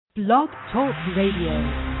Blog Talk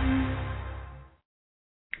Radio.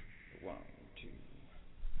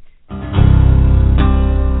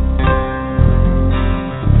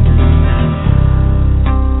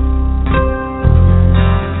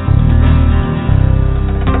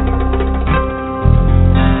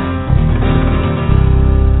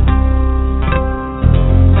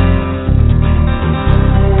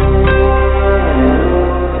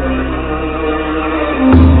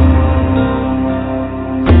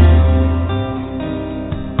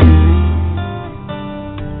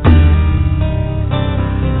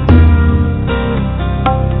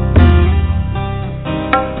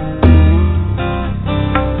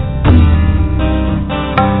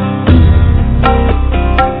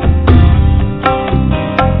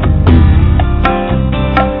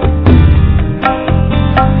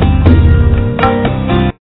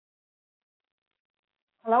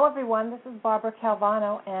 This is Barbara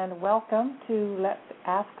Calvano, and welcome to Let's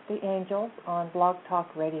Ask the Angels on Blog Talk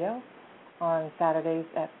Radio on Saturdays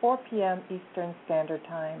at 4 p.m. Eastern Standard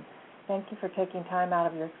Time. Thank you for taking time out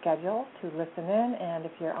of your schedule to listen in, and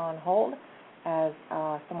if you're on hold as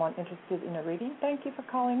someone interested in a reading, thank you for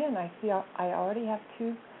calling in. I see I already have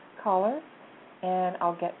 2 callers, and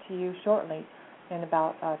I'll get to you shortly in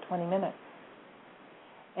about 20 minutes.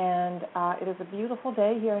 And it is a beautiful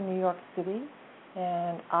day here in New York City.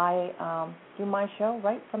 And I do my show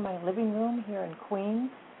right from my living room here in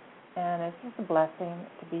Queens, and it's just a blessing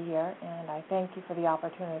to be here, and I thank you for the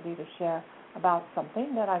opportunity to share about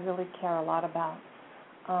something that I really care a lot about.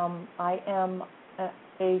 I am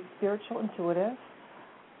a spiritual intuitive.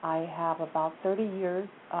 I have about 30 years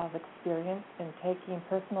of experience in taking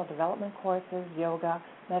personal development courses, yoga,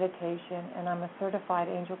 meditation, and I'm a certified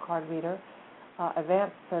angel card reader,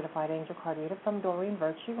 advanced certified angel card reader from Doreen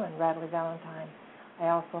Virtue and Radley Valentine. I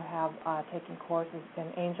also have taken courses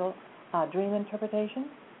in angel dream interpretation,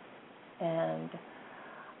 and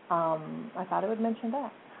I thought I would mention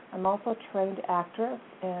that. I'm also a trained actress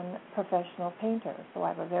and professional painter, so I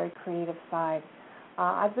have a very creative side.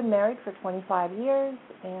 I've been married for 25 years,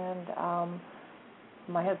 and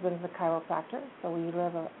my husband is a chiropractor, so we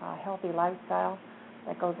live a healthy lifestyle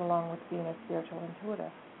that goes along with being a spiritual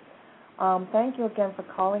intuitive. Thank you again for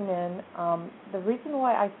calling in. The reason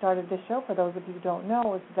why I started this show, for those of you who don't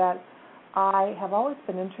know, is that I have always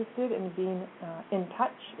been interested in being in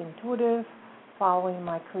touch, intuitive, following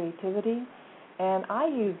my creativity, and I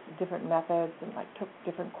used different methods and took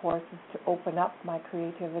different courses to open up my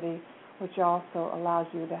creativity, which also allows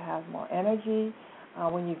you to have more energy.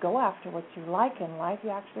 When you go after what you like in life,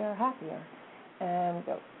 you actually are happier, and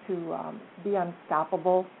to be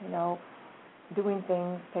unstoppable, doing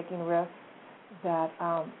things, taking risks that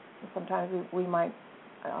sometimes we might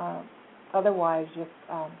otherwise just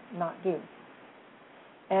not do.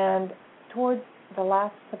 And towards the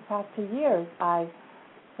past 2 years, I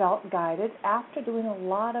felt guided after doing a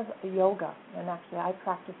lot of yoga. And actually, I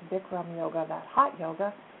practice Bikram yoga, that hot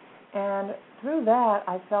yoga. And through that,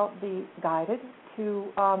 I felt guided to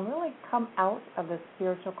really come out of the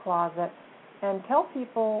spiritual closet and tell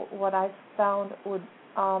people what I found would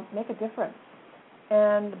make a difference.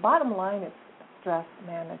 And the bottom line is stress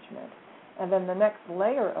management. And then the next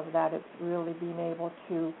layer of that is really being able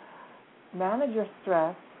to manage your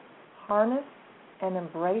stress, harness and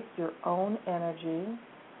embrace your own energy,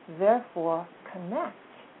 therefore connect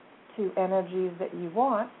to energies that you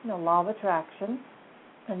want, law of attraction,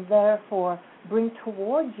 and therefore bring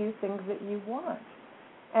towards you things that you want.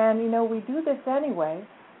 And, we do this anyway.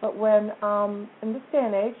 But when, in this day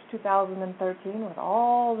and age, 2013, with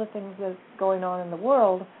all the things that's going on in the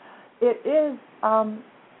world, it is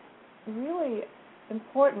really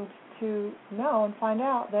important to know and find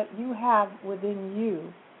out that you have within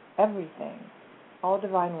you everything, all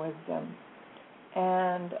divine wisdom.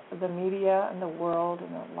 And the media and the world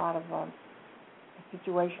and a lot of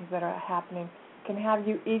situations that are happening can have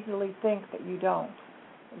you easily think that you don't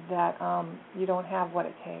have what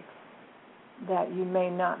it takes, that you may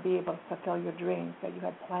not be able to fulfill your dreams that you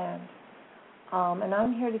had planned. And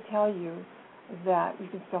I'm here to tell you that you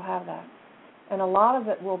can still have that. And a lot of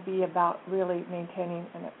it will be about really maintaining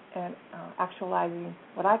and actualizing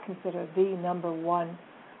what I consider the number one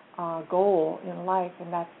goal in life,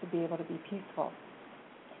 and that's to be able to be peaceful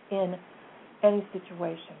in any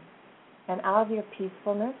situation. And out of your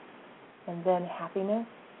peacefulness and then happiness,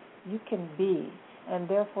 you can be. And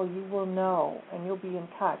therefore you will know and you'll be in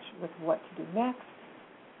touch with what to do next,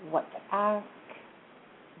 what to ask,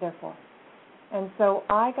 therefore. And so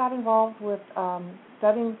I got involved with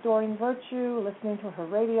studying Doreen Virtue, listening to her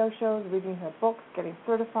radio shows, reading her books, getting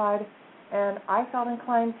certified, and I felt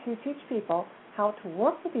inclined to teach people how to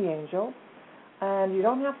work with the angels And you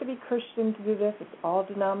don't have to be Christian to do this. It's all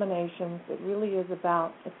denominations. It really is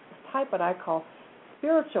about, it's a type what I call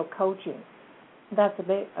spiritual coaching that's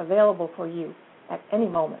available for you at any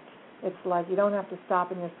moment. It's like you don't have to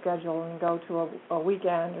stop in your schedule and go to a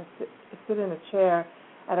weekend or sit in a chair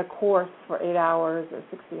at a course for 8 hours or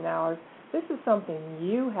 16 hours. This is something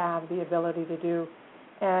you have the ability to do,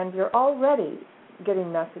 and you're already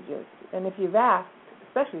getting messages. And if you've asked,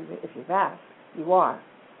 especially if you've asked, you are.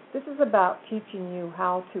 This is about teaching you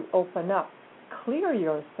how to open up, clear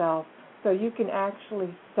yourself so you can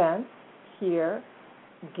actually sense, hear,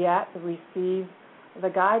 get, receive the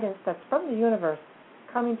guidance that's from the universe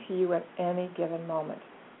coming to you at any given moment.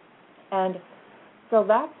 And so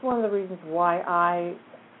that's one of the reasons why I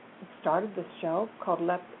started this show called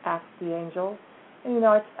Let's Ask the Angels. And, you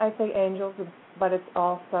know, I say angels, but it's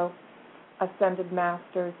also ascended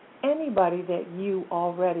masters, anybody that you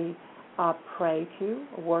already pray to,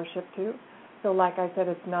 worship to. So like I said,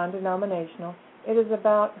 it's non-denominational. It is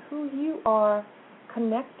about who you are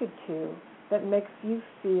connected to that makes you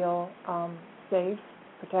feel safe,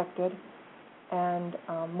 protected, and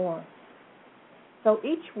more. So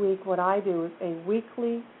each week what I do is a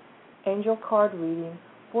weekly angel card reading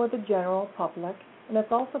for the general public, and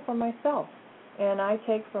it's also for myself. And I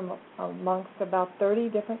take from amongst about 30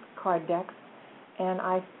 different card decks, and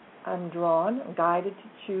I'm drawn, guided to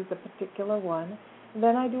choose a particular one. And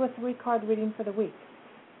then I do a 3-card reading for the week.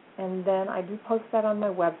 And then I do post that on my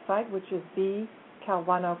website, which is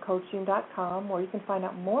bcalvanocoaching.com, where you can find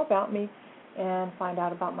out more about me and find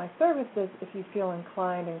out about my services if you feel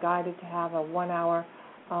inclined and guided to have a 1-hour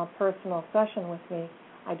personal session with me.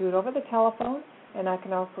 I do it over the telephone, and I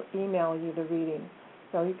can also email you the reading.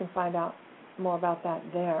 So you can find out more about that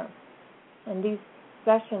there. And these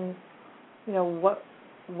sessions, you know,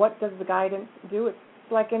 what does the guidance do? It's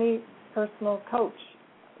like any personal coach,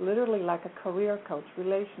 literally like a career coach,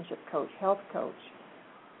 relationship coach, health coach.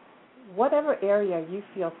 Whatever area you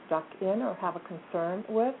feel stuck in or have a concern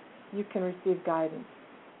with, you can receive guidance.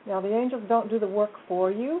 Now, the angels don't do the work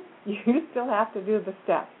for you. You still have to do the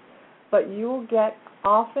steps. But you'll get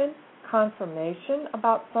often confirmation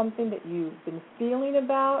about something that you've been feeling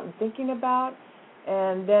about and thinking about,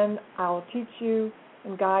 and then I'll teach you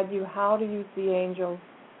and guide you how to use the angels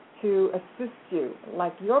to assist you,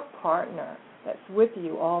 like your partner that's with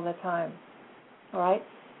you all the time. All right?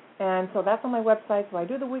 And so that's on my website. So I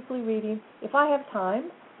do the weekly reading. If I have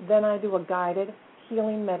time, then I do a guided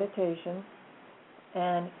healing meditation,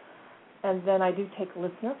 and then I do take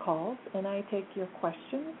listener calls, and I take your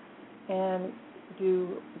questions and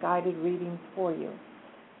do guided readings for you.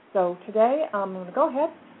 So today I'm going to go ahead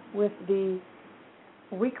with the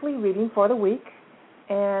weekly reading for the week,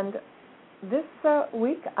 and this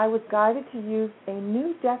week I was guided to use a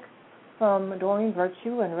new deck from Doreen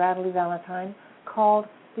Virtue and Radley Valentine called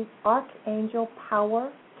the Archangel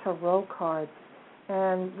Power Tarot Cards.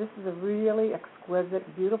 And this is a really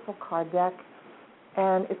exquisite, beautiful card deck,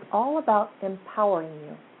 and it's all about empowering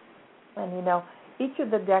you. And, you know, each of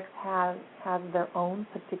the decks has their own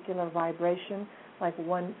particular vibration, like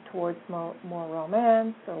one towards more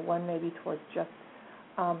romance, or one maybe towards just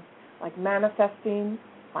like manifesting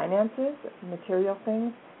finances, material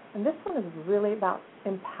things. And this one is really about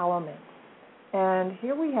empowerment. And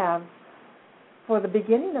here we have, for the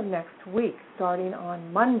beginning of next week, starting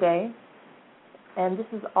on Monday, and this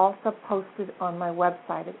is also posted on my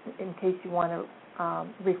website in case you want to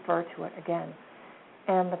refer to it again.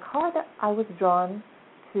 And the card that I was drawn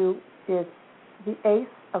to is the Ace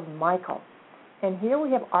of Michael. And here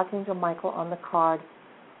we have Archangel Michael on the card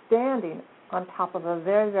standing on top of a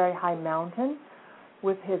very, very high mountain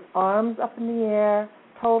with his arms up in the air,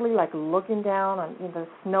 totally like looking down on the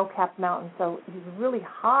snow-capped mountain. So he's really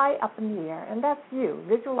high up in the air, and that's you.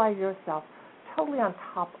 Visualize yourself totally on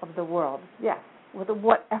top of the world. Yes, with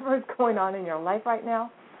whatever is going on in your life right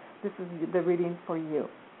now, this is the reading for you.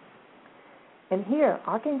 And here,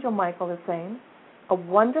 Archangel Michael is saying, a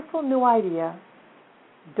wonderful new idea.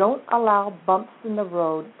 Don't allow bumps in the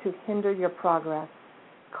road to hinder your progress.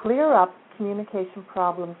 Clear up communication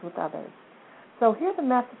problems with others. So here the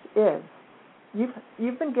message is,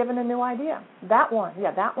 you've been given a new idea. That one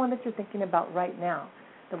that you're thinking about right now,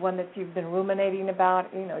 the one that you've been ruminating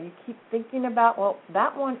about, you keep thinking about, well,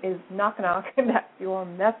 that one is not going to connect your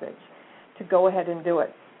message to go ahead and do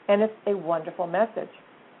it. And it's a wonderful message.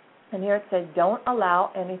 And here it says, don't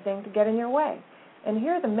allow anything to get in your way. And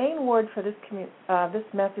here the main word for this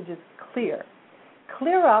message is clear.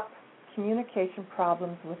 Clear up communication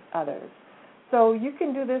problems with others. So you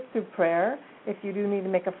can do this through prayer. If you do need to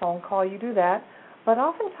make a phone call, you do that. But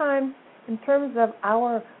oftentimes, in terms of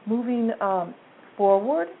our moving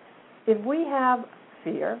forward, If we have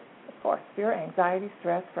fear, of course, fear, anxiety,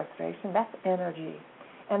 stress, frustration, that's energy.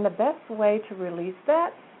 And the best way to release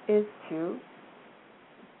that is to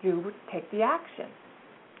take the action.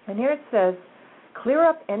 And here it says, clear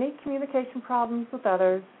up any communication problems with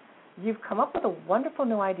others. You've come up with a wonderful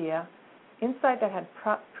new idea. Insight that had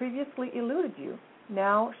previously eluded you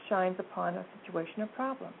now shines upon a situation or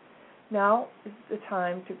problem. Now is the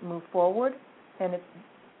time to move forward, and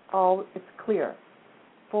it's clear,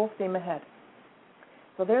 full steam ahead.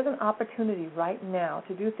 So there's an opportunity right now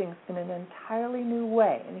to do things in an entirely new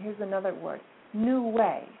way. And here's another word, new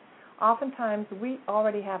way. Oftentimes we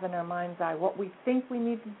already have in our mind's eye what we think we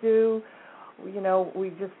need to do.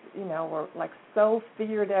 We're like so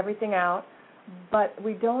figured everything out, but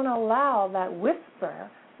we don't allow that whisper,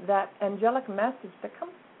 that angelic message that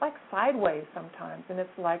comes like sideways sometimes, and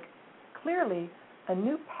it's like clearly a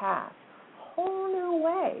new path, a whole new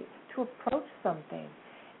way to approach something.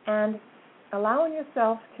 And allowing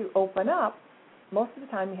yourself to open up, most of the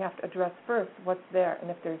time you have to address first what's there.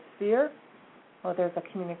 And if there's fear or there's a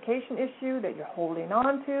communication issue that you're holding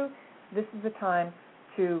on to, this is the time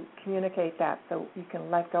to communicate that so you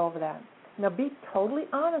can let go of that. Now be totally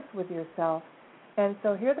honest with yourself. And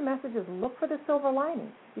so here the message is, look for the silver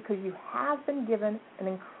lining, because you have been given an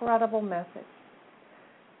incredible message.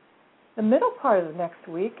 The middle part of the next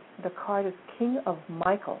week, the card is King of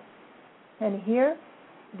Michael. And here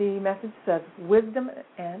the message says, wisdom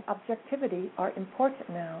and objectivity are important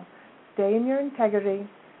now. Stay in your integrity,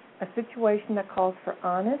 a situation that calls for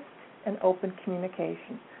honest and open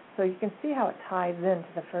communication. So you can see how it ties into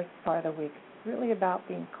the first part of the week. It's really about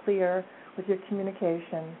being clear with your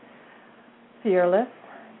communication, fearless,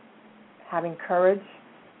 having courage,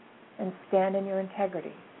 and stand in your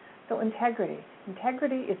integrity. So integrity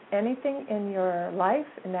is anything in your life,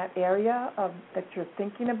 in that area that you're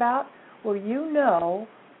thinking about, where you know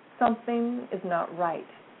something is not right.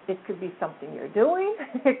 It could be something you're doing.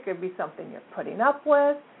 It could be something you're putting up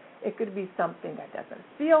with. It could be something that doesn't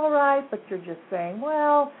feel right, but you're just saying,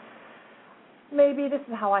 well, maybe this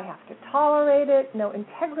is how I have to tolerate it. No,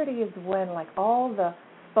 integrity is when like all the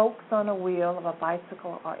spokes on a wheel of a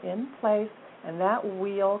bicycle are in place, and that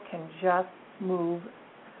wheel can just move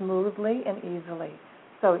smoothly and easily.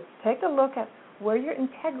 So take a look at where your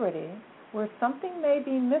integrity, where something may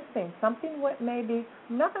be missing, something what may be,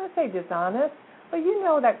 I'm not going to say dishonest, but you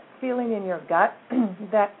know that feeling in your gut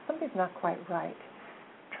that something's not quite right.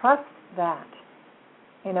 Trust that.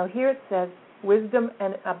 Here it says wisdom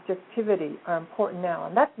and objectivity are important now,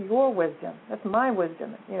 and that's your wisdom. That's my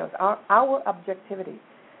wisdom. It's our objectivity.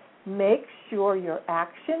 Make sure your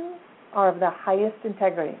actions are of the highest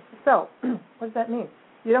integrity. So, what does that mean?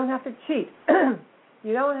 You don't have to cheat.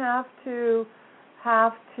 You don't have to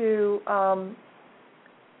I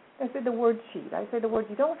say the word cheat. I say the word,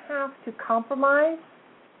 you don't have to compromise.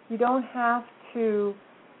 You don't have to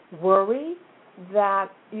worry that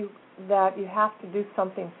you have to do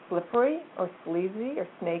something slippery or sleazy or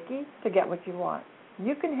snaky to get what you want.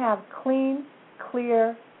 You can have clean,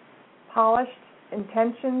 clear, polished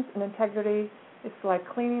intentions and integrity. It's like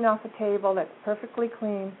cleaning off a table that's perfectly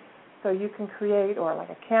clean, so you can create, or like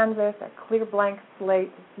a canvas, a clear blank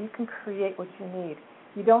slate, you can create what you need.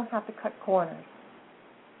 You don't have to cut corners.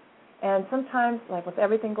 And sometimes, like with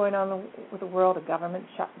everything going on with the world, the government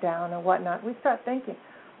shutdown and whatnot, we start thinking,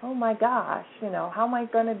 oh my gosh, how am I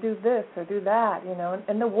going to do this or do that,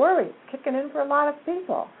 and the worry kicking in for a lot of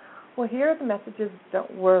people. Well, here the message is,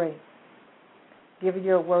 don't worry. Give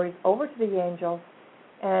your worries over to the angels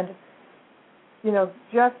and,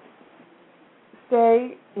 just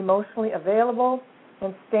stay emotionally available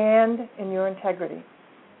and stand in your integrity.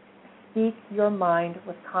 Speak your mind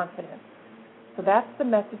with confidence. So that's the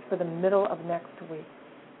message for the middle of next week.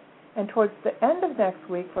 And towards the end of next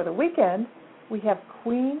week, for the weekend, we have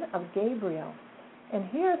Queen of Gabriel. And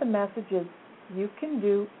here the message is, you can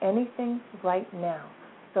do anything right now.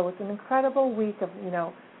 So it's an incredible week of,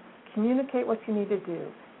 communicate what you need to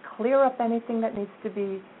do. Clear up anything that needs to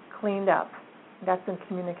be cleaned up. That's in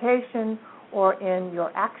communication or in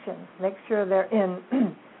your actions. Make sure they're in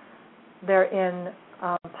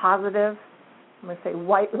positive, I'm going to say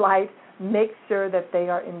white light. Make sure that they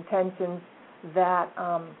are intentions that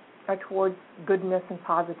are towards goodness and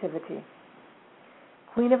positivity.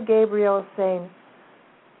 Queen of Gabriel is saying,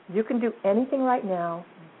 you can do anything right now.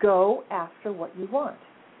 Go after what you want.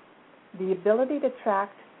 The ability to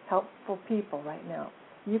attract helpful people right now.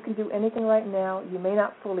 You can do anything right now. You may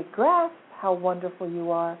not fully grasp how wonderful you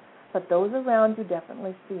are, but those around you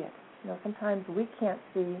definitely see it. Sometimes we can't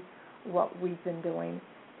see what we've been doing.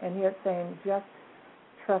 And here it's saying, just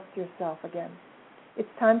trust yourself again. It's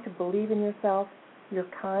time to believe in yourself Your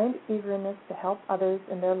kind eagerness to help others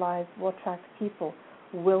in their lives will attract people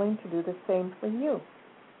willing to do the same for you.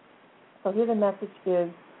 So here the message is,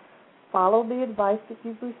 follow the advice that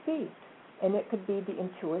you've received. And it could be the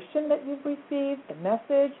intuition that you've received, the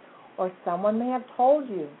message, or someone may have told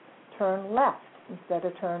you, turn left instead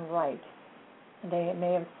of turn right. They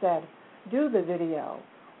may have said, do the video,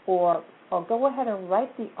 or go ahead and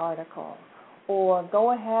write the article, or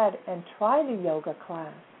go ahead and try the yoga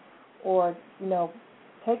class, or,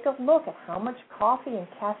 take a look at how much coffee and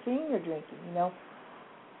caffeine you're drinking.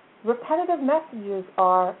 Repetitive messages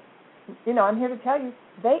are, I'm here to tell you,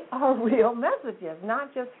 they are real messages,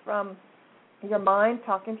 not just from your mind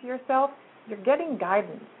talking to yourself. You're getting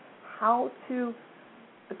guidance, how to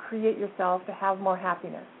create yourself to have more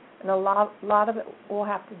happiness. And a lot of it will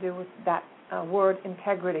have to do with that word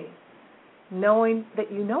integrity, knowing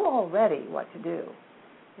that you know already what to do.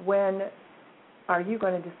 When are you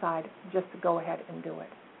going to decide just to go ahead and do it?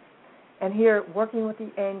 And here, working with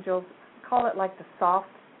the angels, call it like the soft,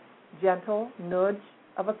 gentle nudge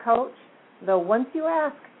of a coach. Though once you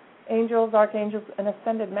ask angels, archangels, and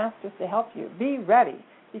ascended masters to help you, be ready,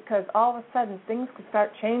 because all of a sudden things could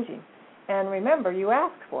start changing. And remember, you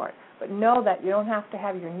asked for it, but know that you don't have to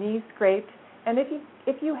have your knees scraped. And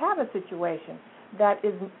if you have a situation that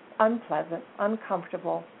is unpleasant,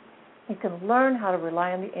 uncomfortable, you can learn how to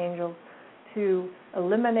rely on the angels to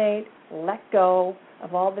eliminate, let go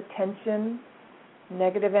of all the tension,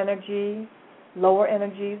 negative energy, lower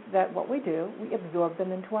energies, that what we do, we absorb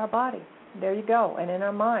them into our body. There you go, and in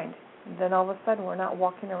our mind. And then all of a sudden we're not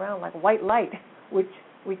walking around like white light, which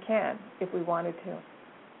we can if we wanted to.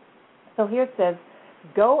 So here it says,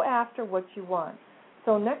 go after what you want.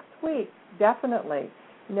 So next week, definitely,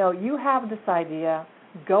 you have this idea,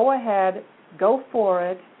 go ahead, go for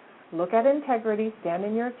it, look at integrity, stand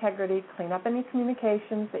in your integrity, clean up any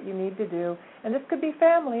communications that you need to do. And this could be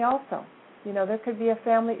family also. There could be a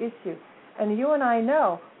family issue. And you and I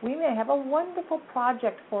know we may have a wonderful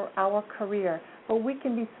project for our career, but we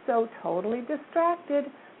can be so totally distracted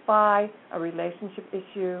by a relationship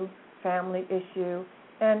issue, family issue,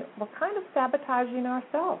 and we're kind of sabotaging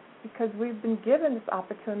ourselves because we've been given this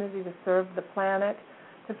opportunity to serve the planet,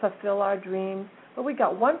 to fulfill our dreams, but we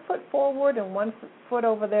got one foot forward and one foot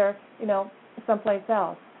over there, someplace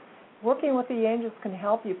else. Working with the angels can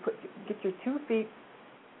help you get your 2 feet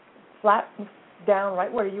flat down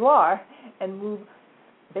right where you are and move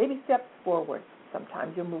baby steps forward.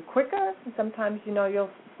 Sometimes you'll move quicker, and sometimes, you'll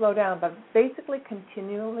slow down, but basically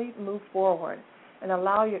continually move forward and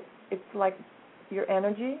allow it's like your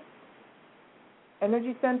energy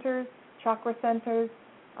centers, chakra centers,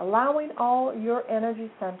 allowing all your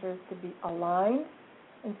energy centers to be aligned,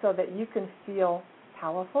 and so that you can feel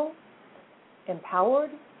powerful, empowered,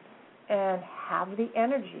 and have the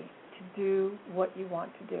energy to do what you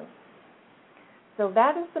want to do. So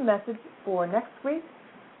that is the message for next week.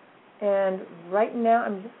 And right now,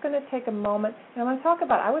 I'm just going to take a moment, and I'm going to talk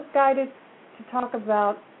about, I was guided to talk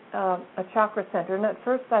about a chakra center, and at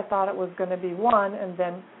first I thought it was going to be one, and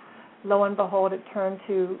then lo and behold, it turned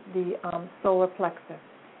to the solar plexus.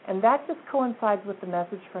 And that just coincides with the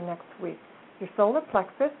message for next week. Your solar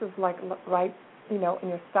plexus is like right, in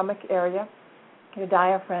your stomach area, your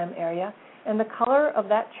diaphragm area, and the color of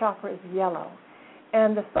that chakra is yellow.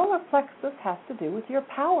 And the solar plexus has to do with your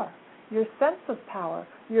power, your sense of power,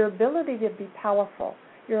 your ability to be powerful,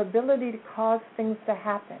 your ability to cause things to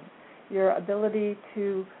happen, your ability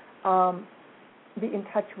to be in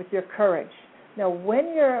touch with your courage. Now,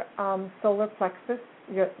 when your solar plexus,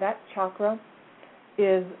 that chakra,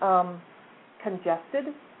 is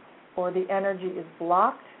congested or the energy is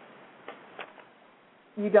blocked,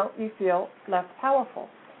 you feel less powerful.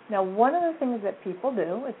 Now, one of the things that people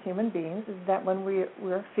do as human beings is that when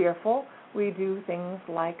we're fearful, we do things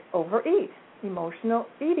like overeat, emotional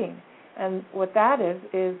eating. And what that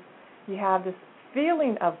is you have this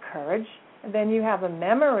feeling of courage, and then you have a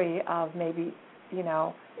memory of maybe,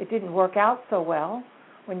 it didn't work out so well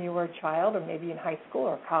when you were a child or maybe in high school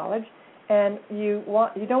or college, and you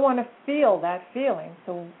don't want to feel that feeling.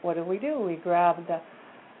 So what do? We grab the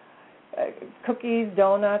cookies,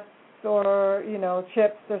 donuts, or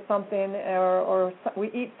chips or something, or we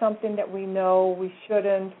eat something that we know we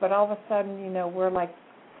shouldn't, but all of a sudden, we're like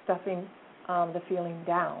stuffing the feeling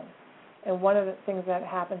down. And one of the things that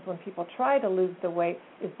happens when people try to lose the weight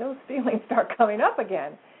is those feelings start coming up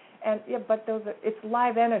again. And but it's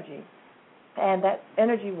live energy, and that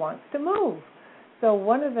energy wants to move. So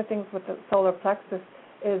one of the things with the solar plexus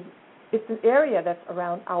is it's an area that's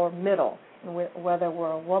around our middle, and whether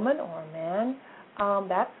we're a woman or a man.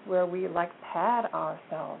 That's where we pad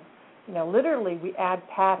ourselves. Literally we add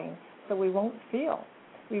padding. so we won't feel.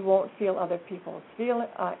 We won't feel other people's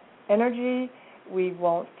energy. We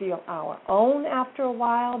won't feel our own after a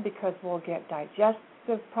while because we'll get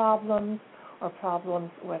digestive problems or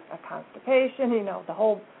problems with a constipation, the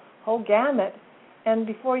whole gamut. And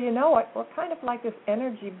before you know it, we're kind of like this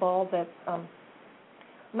energy ball that's, I'm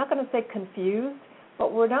not going to say confused,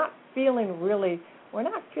 but we're not feeling really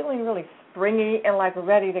springy and like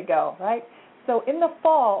ready to go, right? So in the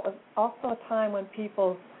fall is also a time when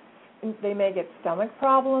they may get stomach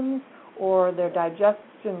problems or their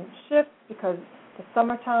digestion shifts because the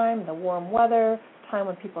summertime, the warm weather, time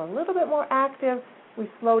when people are a little bit more active, we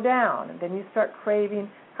slow down, and then you start craving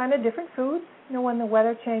kind of different foods, when the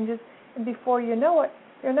weather changes, and before you know it,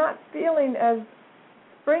 you're not feeling as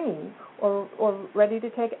springy or ready to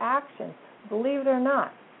take action. Believe it or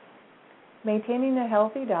not, maintaining a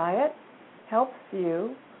healthy diet helps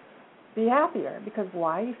you be happier because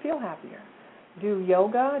why? You feel happier. Do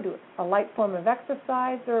yoga, do a light form of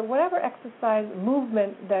exercise, or whatever exercise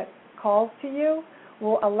movement that calls to you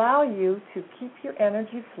will allow you to keep your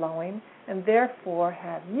energy flowing and therefore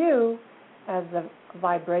have you, as a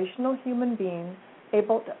vibrational human being,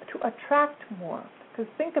 able to attract more.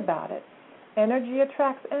 Because think about it, energy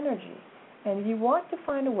attracts energy, and you want to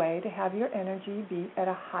find a way to have your energy be at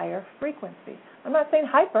a higher frequency. I'm not saying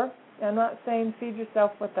hyper. I'm not saying feed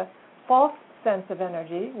yourself with a false sense of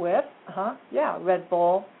energy with, Red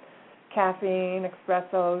Bull, caffeine,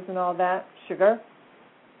 espressos, and all that, sugar.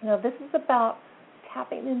 This is about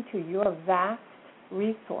tapping into your vast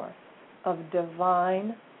resource of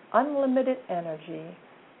divine, unlimited energy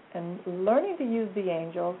and learning to use the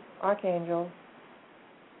angels, archangels,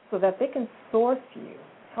 so that they can source you,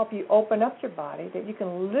 help you open up your body, that you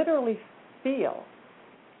can literally feel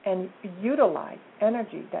and utilize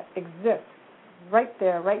energy that exists right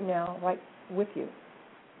there, right now, right with you.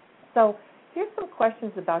 So here's some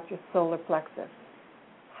questions about your solar plexus.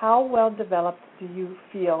 How well developed do you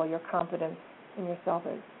feel your confidence in yourself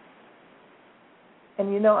is?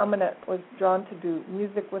 And was drawn to do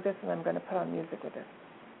music with this, and I'm going to put on music with this.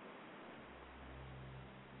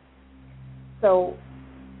 So,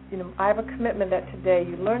 I have a commitment that today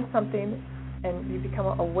you learn something and you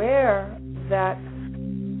become aware that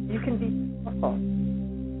you can be powerful,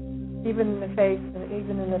 even in the face and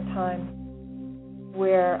even in a time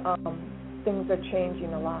where things are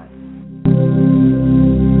changing a lot.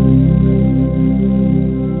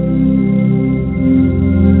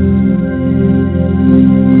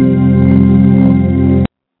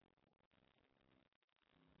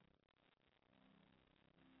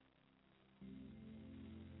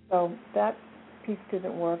 So that piece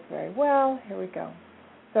didn't work very well. Here we go.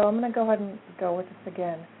 So I'm going to go ahead and go with this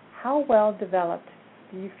again. How well developed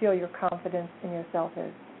do you feel your confidence in yourself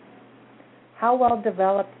is? How well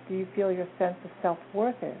developed do you feel your sense of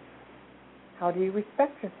self-worth is? How do you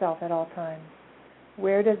respect yourself at all times?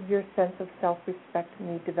 Where does your sense of self-respect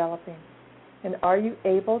need developing? And are you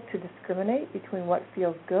able to discriminate between what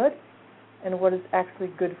feels good and what is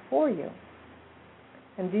actually good for you?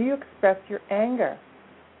 And do you express your anger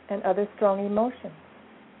and other strong emotions?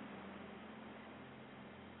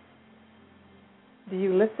 Do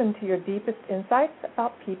you listen to your deepest insights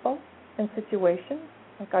about people and situations?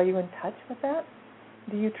 Like, are you in touch with that?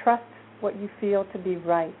 Do you trust what you feel to be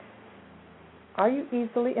right? Are you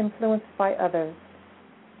easily influenced by others?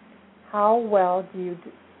 How well do you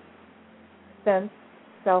sense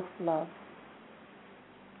self-love?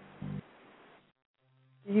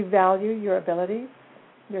 Do you value your abilities,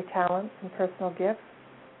 your talents, and personal gifts?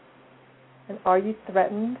 And are you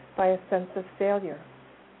threatened by a sense of failure?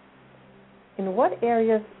 In what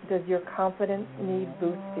areas does your confidence need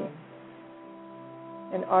boosting?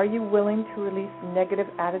 And are you willing to release negative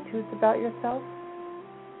attitudes about yourself?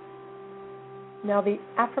 Now, the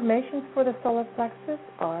affirmations for the solar plexus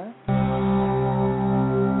are: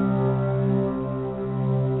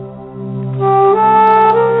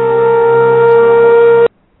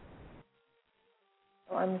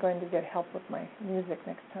 I'm going to get help with my music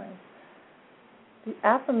next time. The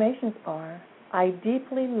affirmations are: I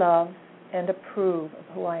deeply love and approve of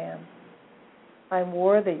who I am. I'm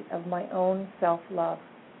worthy of my own self-love.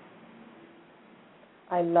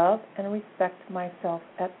 I love and respect myself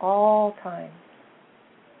at all times.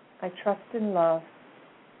 I trust in love.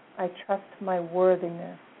 I trust my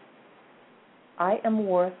worthiness. I am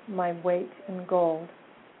worth my weight in gold.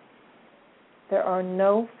 There are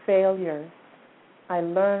no failures. I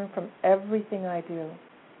learn from everything I do.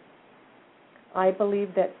 I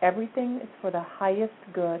believe that everything is for the highest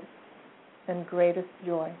good and greatest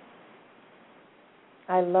joy.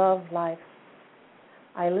 I love life.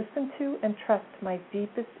 I listen to and trust my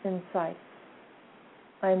deepest insights.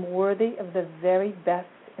 I am worthy of the very best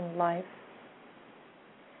in life.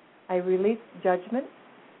 I release judgment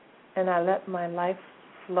and I let my life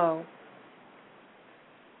flow.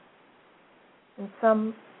 And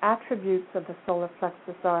some attributes of the solar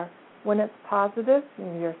plexus are, when it's positive,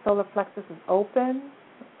 your solar plexus is open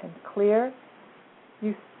and clear,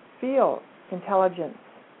 you feel intelligence,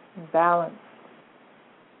 balance,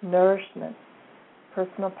 nourishment,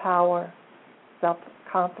 personal power,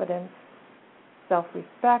 self-confidence,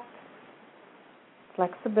 self-respect,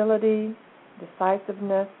 flexibility,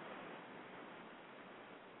 decisiveness,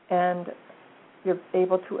 and you're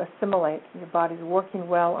able to assimilate. Your body's working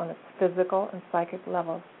well on its physical and psychic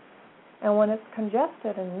levels. And when it's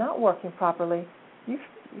congested and not working properly, you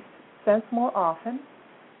sense more often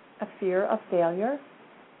a fear of failure,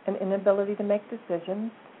 an inability to make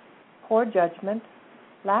decisions, poor judgment,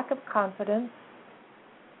 lack of confidence,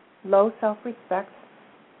 low self-respect,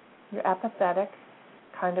 you're apathetic,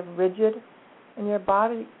 kind of rigid, and your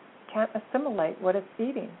body can't assimilate what it's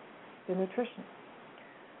eating, the nutrition.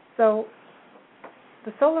 So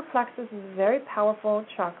the solar plexus is a very powerful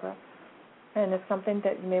chakra, and it's something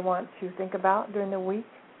that you may want to think about during the week.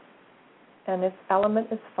 And its element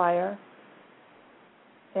is fire.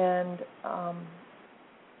 And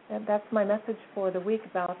that's my message for the week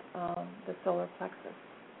about the solar plexus.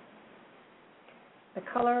 The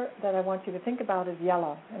color that I want you to think about is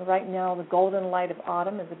yellow. And right now, the golden light of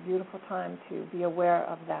autumn is a beautiful time to be aware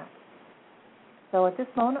of that. So at this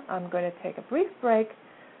moment, I'm going to take a brief break,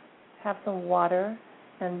 have some water,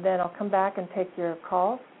 and then I'll come back and take your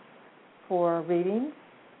calls for readings.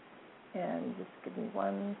 And just give me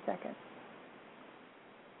 1 second.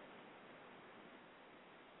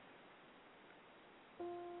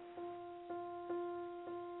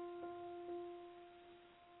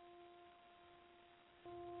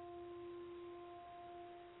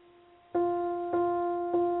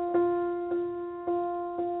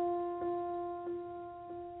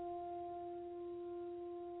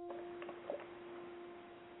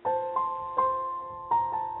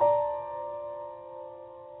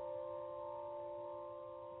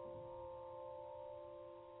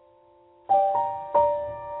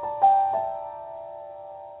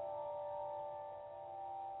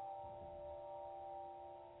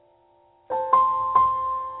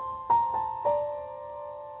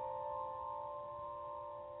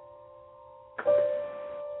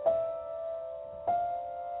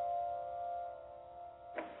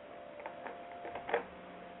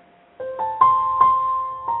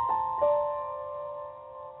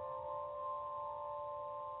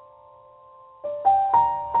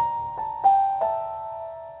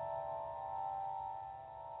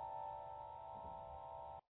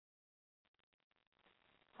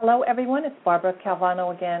 Hello, everyone. It's Barbara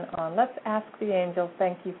Calvano again on Let's Ask the Angels.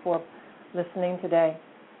 Thank you for listening today.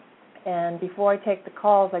 And before I take the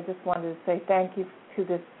calls, I just wanted to say thank you to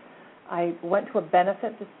this. I went to a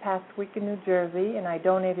benefit this past week in New Jersey, and I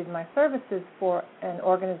donated my services for an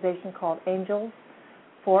organization called Angels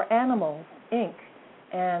for Animals, Inc.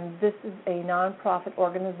 And this is a nonprofit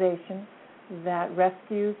organization that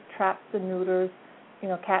rescues, traps, and neuters,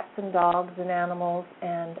 cats and dogs and animals,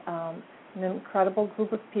 and an incredible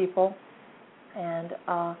group of people, and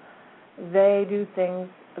they do things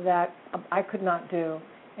that I could not do.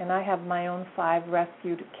 And I have my own 5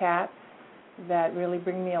 rescued cats that really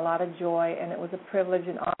bring me a lot of joy, and it was a privilege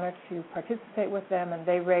and honor to participate with them. And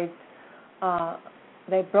they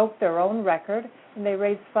broke their own record, and they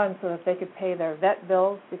raised funds so that they could pay their vet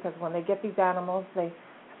bills, because when they get these animals, they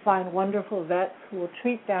find wonderful vets who will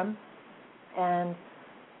treat them, and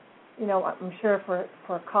I'm sure for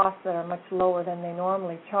costs that are much lower than they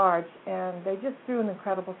normally charge, and they just do an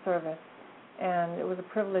incredible service, and it was a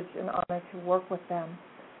privilege and honor to work with them.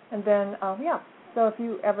 And then, so if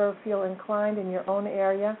you ever feel inclined in your own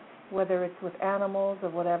area, whether it's with animals or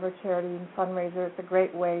whatever charity and fundraiser, it's a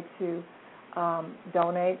great way to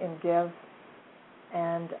donate and give,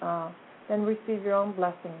 and then receive your own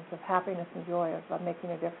blessings of happiness and joy of making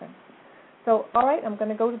a difference. So, all right, I'm going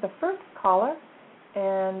to go to the first caller.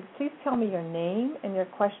 And please tell me your name and your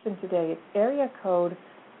question today. It's area code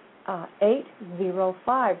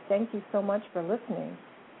 805. Thank you so much for listening.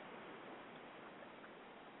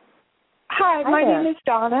 Hi, my name is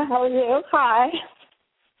Donna. How are you? Hi.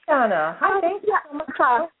 Donna. Hi, thank you so much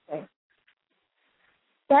for listening.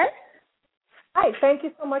 What? Hi, thank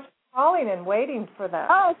you so much for calling and waiting for that.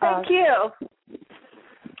 Oh, thank you.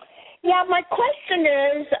 Yeah, my question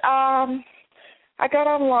is, I got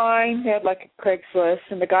online, they had like a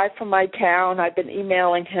Craigslist, and the guy from my town, I've been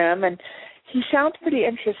emailing him, and he sounds pretty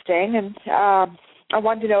interesting, and I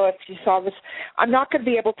wanted to know if you saw this. I'm not going to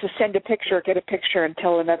be able to send a picture or get a picture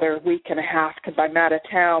until another week and a half because I'm out of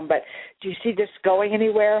town. But do you see this going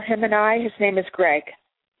anywhere, him and I? His name is Greg.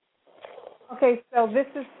 Okay, so this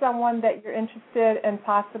is someone that you're interested in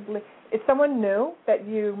possibly. It's someone new that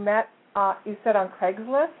you met, you said on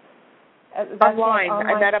Craigslist? Online.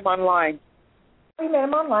 I met him online. Oh, you met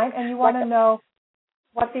him online, and you want to know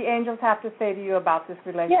what the angels have to say to you about this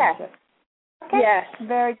relationship. Yes. Okay. Yes.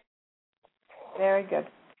 Very good.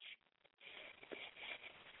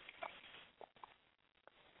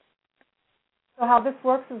 So how this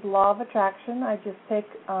works is law of attraction. I just take,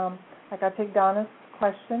 I take Donna's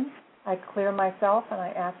question. I clear myself, and I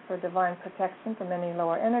ask for divine protection from any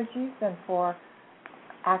lower energies and for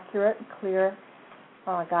accurate, clear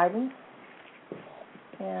guidance.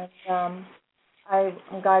 And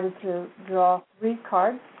I'm guided to draw 3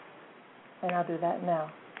 cards, and I'll do that now.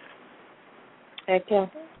 Thank you.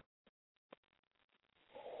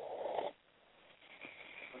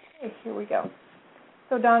 Okay, here we go.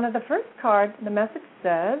 So, Donna, the first card, the message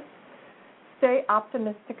says, stay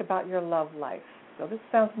optimistic about your love life. So this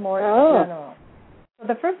sounds more general. So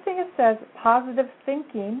the first thing it says, positive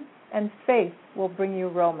thinking and faith will bring you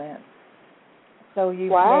romance. So you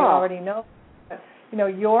may already know,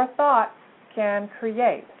 your thoughts can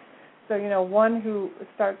create. So, one who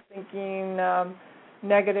starts thinking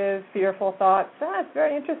negative, fearful thoughts, it's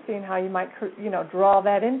very interesting how you might, draw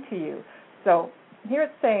that into you. So here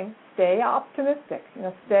it's saying, stay optimistic,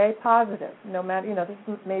 stay positive. No matter,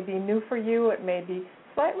 this may be new for you. It may be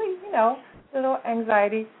slightly, little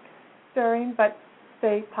anxiety stirring, but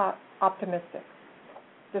stay optimistic.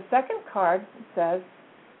 The second card says,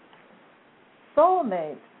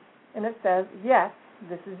 soulmate. And it says, yes,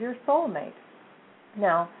 this is your soulmate.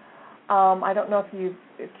 Now, I don't know if you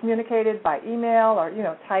communicated by email or,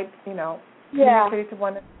 typed, communicated to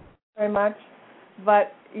one very much,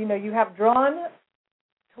 but, you have drawn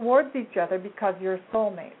towards each other because you're a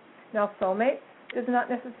soulmate. Now, soulmate does not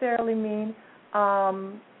necessarily mean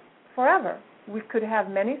forever. We could have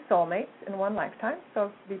many soulmates in one lifetime,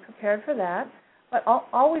 so be prepared for that. But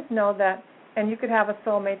always know that, and you could have a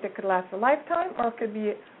soulmate that could last a lifetime, or it could be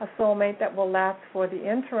a soulmate that will last for the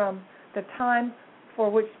interim, the time for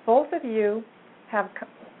which both of you have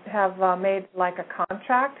made like a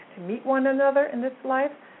contract to meet one another in this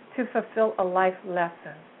life to fulfill a life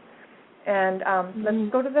lesson. And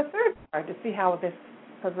let's go to the third card to see how this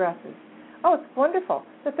progresses. Oh, it's wonderful.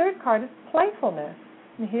 The third card is playfulness.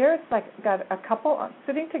 And here it's like got a couple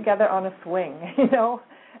sitting together on a swing,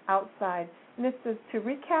 outside. And it says, to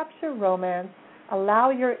recapture romance, allow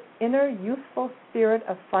your inner youthful spirit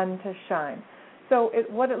of fun to shine. So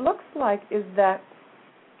what it looks like is that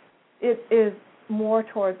it is more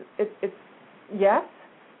towards, it's yes,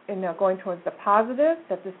 going towards the positive,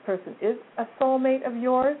 that this person is a soulmate of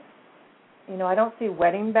yours. I don't see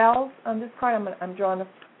wedding bells on this card. I'm drawing to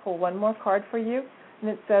pull one more card for you, and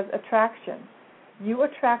it says attraction. You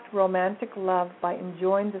attract romantic love by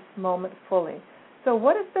enjoying this moment fully. So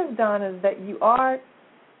what it says, Don, is that you are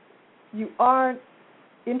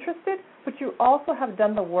interested, but you also have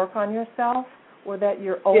done the work on yourself, or that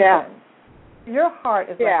you're open. Yeah. Your heart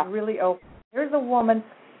is like really open. Here's a woman,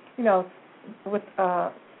 with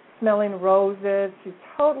smelling roses. She's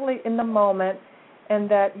totally in the moment, and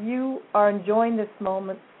that you are enjoying this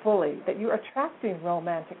moment fully, that you're attracting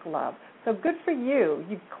romantic love. So good for you.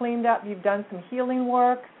 You've cleaned up. You've done some healing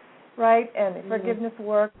work, right, and forgiveness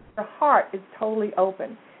work. Your heart is totally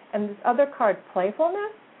open. And this other card,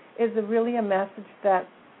 playfulness, is really a message that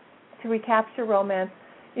to recapture romance,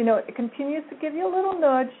 it continues to give you a little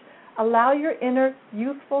nudge. Allow your inner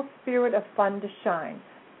youthful spirit of fun to shine.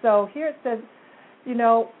 So here it says,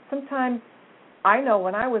 sometimes I know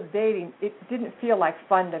when I was dating, it didn't feel like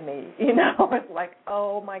fun to me. It's like,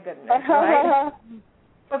 oh, my goodness, right?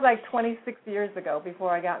 It was like 26 years ago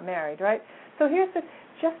before I got married, right? So here's this,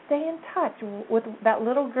 just stay in touch with that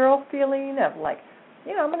little girl feeling of like,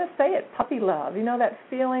 I'm going to say it, puppy love, that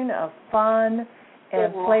feeling of fun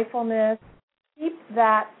and playfulness. Keep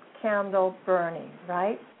that candle burning,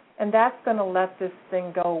 right? And that's going to let this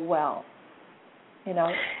thing go well.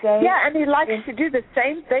 Stay. Yeah, and he likes to do the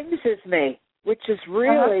same things as me, which is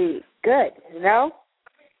really good,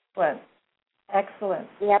 Excellent.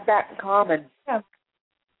 We have that in common. Yeah.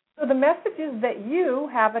 So the message is that you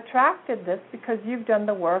have attracted this because you've done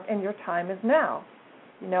the work and your time is now.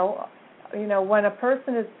 When a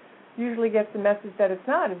person usually gets the message that it's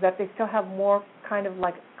not, is that they still have more kind of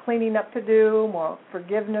like cleaning up to do, more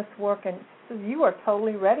forgiveness work, and so you are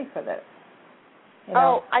totally ready for this.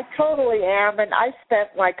 Oh, I totally am, and I spent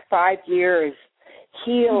like 5 years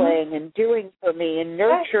healing and doing for me and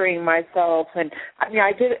nurturing myself. And I mean,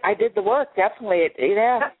 I did the work, definitely.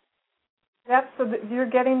 So you're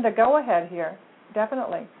getting the go-ahead here,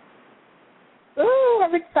 definitely. Ooh,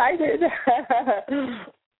 I'm excited.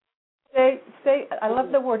 Say, I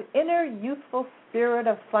love the word inner youthful spirit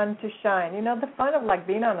of fun to shine. You know, the fun of like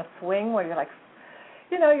being on a swing where you're like,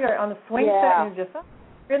 you know, you're on a swing set and you're just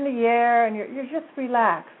you're in the air and you're just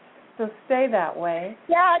relaxed. So stay that way.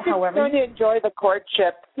 Yeah, just going to enjoy the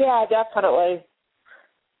courtship. Yeah, definitely.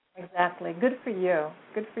 Exactly. Good for you.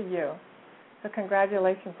 Good for you. So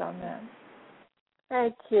congratulations on that.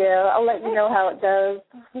 Thank you. I'll let you know how it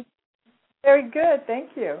goes. Very good.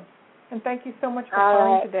 Thank you. And thank you so much for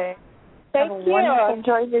calling today. Thank you. I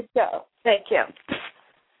enjoyed your show. Thank you.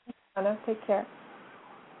 Anna, take care.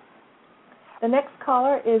 The next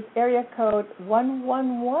caller is area code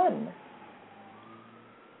 111.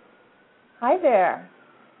 Hi there.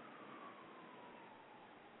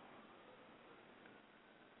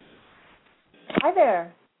 Hi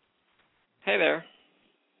there. Hey there.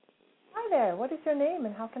 Hi there. What is your name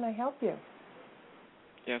and how can I help you?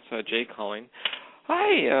 Yes, Jay calling.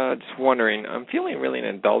 Hi, just wondering, I'm feeling really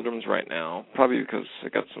in doldrums right now, probably because I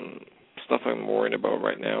got some stuff I'm worried about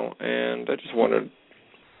right now, and I just wondered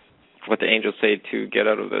what the angels say to get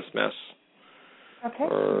out of this mess. Okay,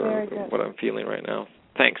 or very good. What I'm feeling right now.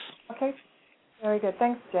 Thanks. Okay, very good.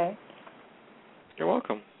 Thanks, Jay. You're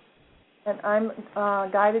welcome. And I'm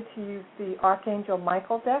guided to use the Archangel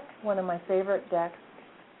Michael deck, one of my favorite decks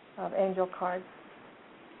of angel cards.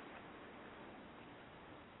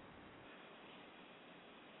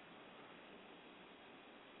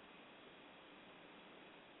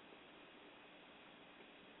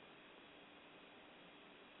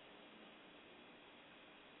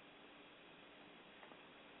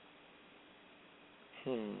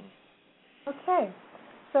 Okay.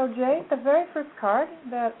 So, Jay, the very first card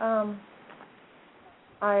that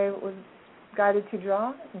I was guided to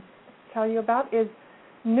draw and tell you about is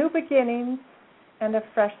New Beginnings and a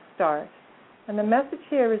Fresh Start. And the message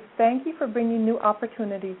here is thank you for bringing new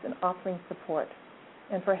opportunities and offering support,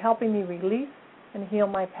 and for helping me release and heal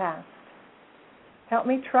my past. Help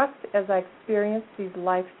me trust as I experience these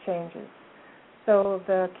life changes. So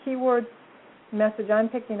the keyword message I'm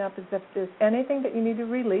picking up is if there's anything that you need to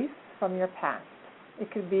release from your past. It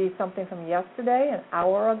could be something from yesterday, an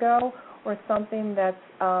hour ago, or something that's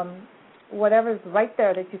whatever's right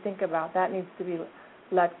there that you think about, that needs to be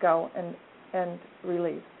let go and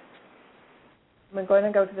released. I'm going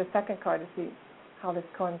to go to the second card to see how this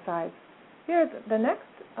coincides. Here, the next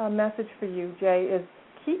message for you, Jay, is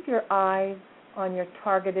keep your eyes on your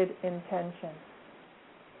targeted intention.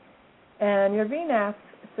 And you're being asked,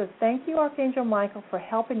 it says, thank you, Archangel Michael, for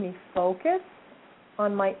helping me focus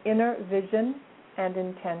on my inner vision and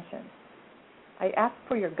intention. I ask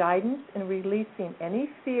for your guidance in releasing any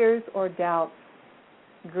fears or doubts,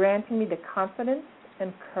 granting me the confidence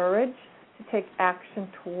and courage to take action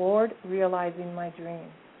toward realizing my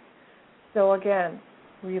dreams. So again,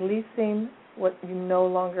 releasing what you no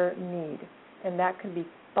longer need, and that could be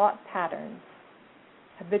thought patterns,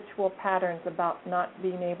 habitual patterns about not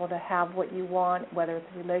being able to have what you want, whether it's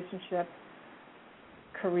a relationship,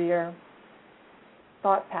 career,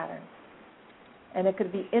 thought patterns. And it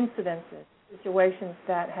could be incidences, situations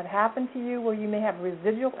that had happened to you where you may have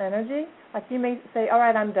residual energy. Like you may say, all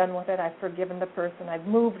right, I'm done with it. I've forgiven the person. I've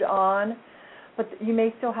moved on. But you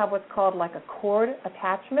may still have what's called like a cord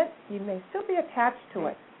attachment. You may still be attached to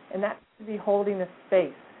it. And that could be holding a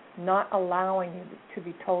space, not allowing you to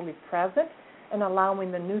be totally present and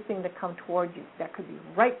allowing the new thing to come towards you. That could be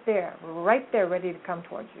right there, ready to come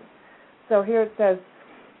towards you. So here it says,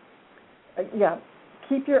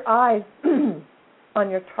 keep your eyes on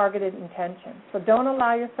your targeted intention. So don't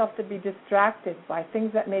allow yourself to be distracted by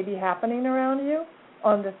things that may be happening around you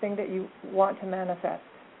on the thing that you want to manifest.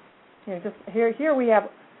 You know, just here we have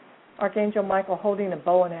Archangel Michael holding a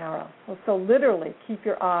bow and arrow. So literally, keep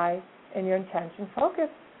your eye and your intention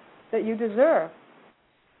focused that you deserve.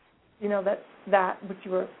 You know, that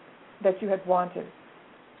you had wanted.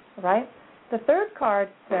 Right? The third card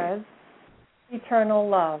says eternal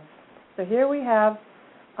love. So here we have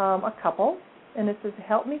a couple, and it says,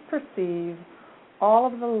 help me perceive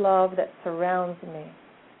all of the love that surrounds me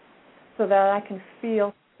so that I can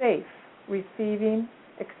feel safe receiving,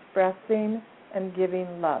 expressing, and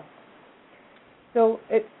giving love. So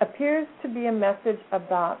it appears to be a message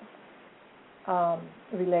about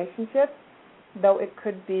relationships, though it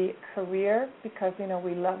could be career, because, you know,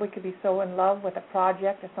 we could be so in love with a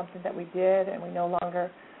project or something that we did and we no longer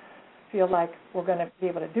feel like we're going to be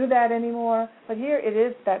able to do that anymore. But here it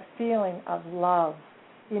is that feeling of love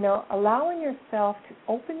allowing yourself to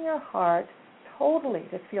open your heart totally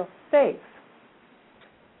to feel safe.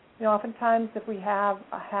 Oftentimes if we have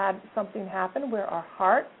had something happen where our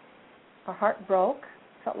heart broke,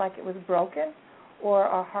 felt like it was broken, or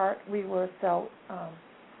our heart, we were so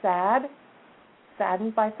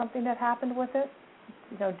saddened by something that happened with it,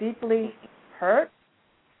 deeply hurt.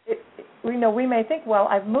 We may think, well,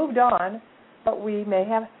 I've moved on, but we may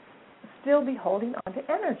have still be holding on to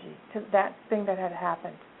energy, to that thing that had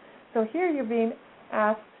happened. So here you're being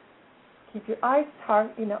asked, keep your eyes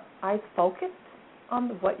focused on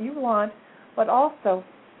what you want, but also,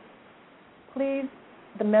 please,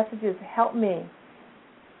 the message is, help me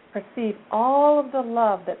perceive all of the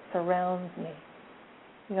love that surrounds me.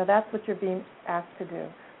 That's what you're being asked to do,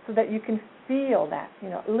 so that you can feel that,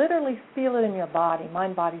 literally feel it in your body,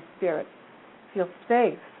 mind, body, spirit. Feel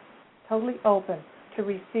safe, totally open to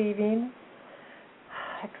receiving,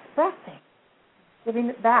 expressing, giving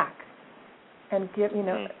it back, and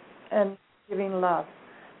and giving love.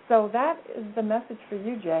 So that is the message for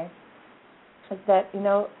you, Jay, is that,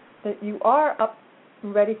 that you are up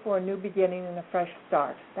and ready for a new beginning and a fresh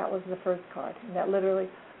start. That was the first card. And that literally,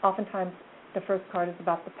 oftentimes, the first card is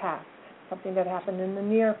about the past, something that happened in the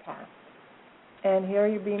near past. And here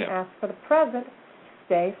you're being asked for the present,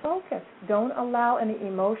 stay focused. Don't allow any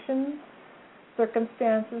emotions,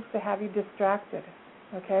 circumstances to have you distracted,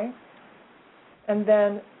 okay? And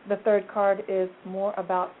then the third card is more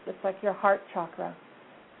about, it's like your heart chakra.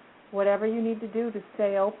 Whatever you need to do to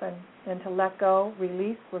stay open and to let go,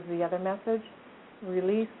 release was the other message.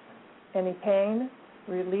 Release any pain,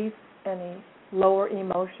 release any lower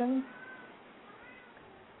emotions,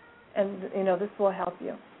 and, this will help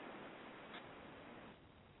you.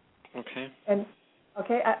 Okay. And,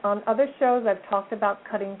 on other shows I've talked about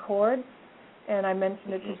cutting cords, and I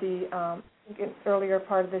mentioned it to the earlier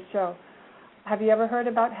part of the show. Have you ever heard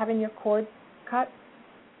about having your cords cut?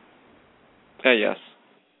 Yes.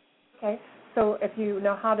 Okay. So if you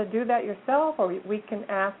know how to do that yourself, or we can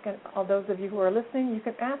ask, and all those of you who are listening, you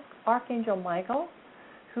can ask Archangel Michael,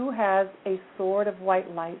 who has a sword of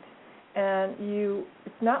white light. And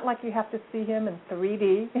it's not like you have to see him in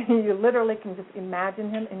 3D. You literally can just imagine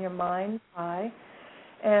him in your mind's eye.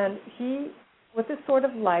 And with this sword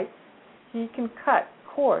of light, he can cut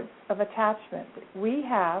cords of attachment that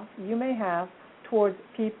you may have, towards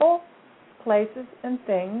people, places, and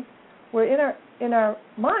things, where in our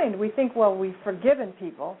mind we think, well, we've forgiven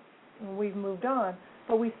people and we've moved on,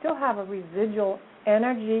 but we still have a residual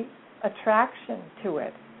energy attraction to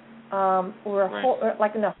it. We're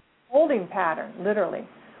like in a holding pattern, literally,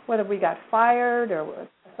 whether we got fired or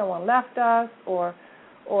someone left us or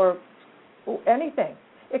anything.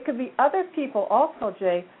 It could be other people also,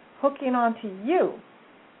 Jay, hooking onto you,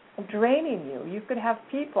 draining you. You could have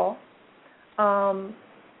people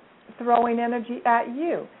throwing energy at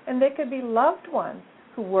you, and they could be loved ones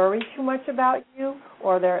who worry too much about you,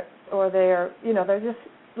 or they're just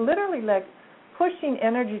literally like pushing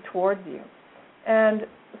energy towards you. And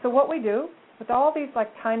so what we do with all these like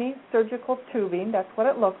tiny surgical tubing, that's what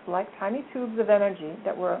it looks like, tiny tubes of energy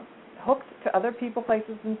that were hooked to other people,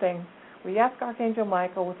 places, and things. We ask Archangel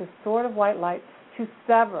Michael with his sword of white light to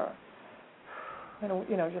sever, and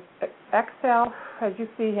just exhale as you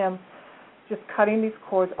see him, just cutting these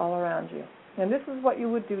cords all around you. And this is what you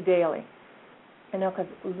would do daily. Because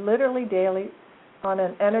literally daily, on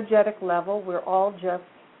an energetic level, we're all just,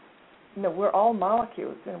 we're all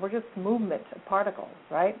molecules, and we're just movement of particles,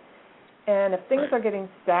 right? And if things are getting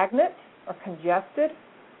stagnant or congested,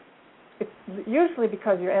 it's usually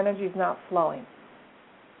because your energy is not flowing.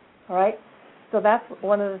 All right? So that's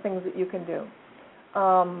one of the things that you can do.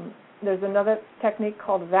 There's another technique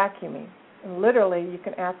called vacuuming. And literally, you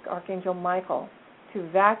can ask Archangel Michael to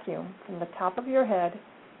vacuum from the top of your head.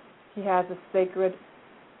 He has a sacred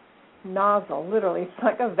nozzle, literally. It's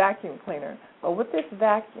like a vacuum cleaner. But with this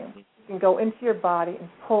vacuum, you can go into your body and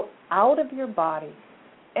pull out of your body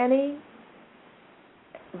any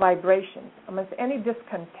vibrations, any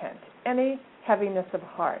discontent, any heaviness of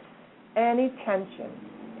heart, any tension,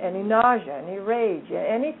 any nausea, any rage,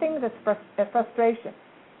 anything that's frustration.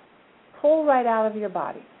 Pull right out of your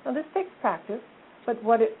body. Now, this takes practice, but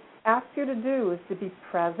what it asks you to do is to be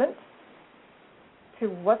present to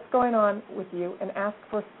what's going on with you and ask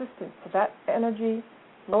for assistance. So that energy,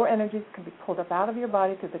 lower energies, can be pulled up out of your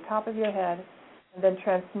body to the top of your head and then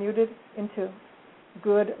transmuted into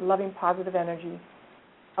good, loving, positive energy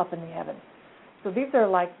up in the heavens. So these are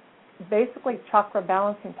like basically chakra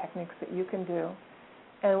balancing techniques that you can do.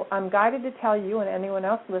 And I'm guided to tell you and anyone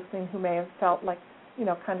else listening who may have felt like,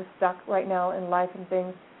 kind of stuck right now in life and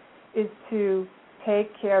things, is to take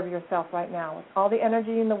care of yourself right now. With all the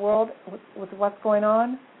energy in the world, with what's going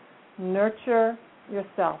on, nurture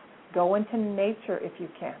yourself. Go into nature if you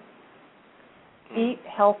can. Eat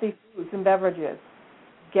healthy foods and beverages.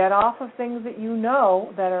 Get off of things that you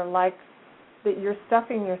know that are like that you're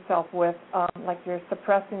stuffing yourself with, like you're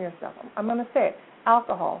suppressing yourself. I'm going to say it.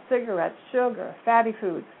 Alcohol, cigarettes, sugar, fatty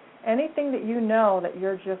foods, anything that you know that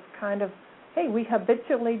you're just kind of, hey, we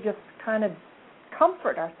habitually just kind of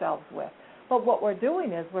comfort ourselves with. But what we're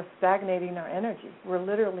doing is we're stagnating our energy. We're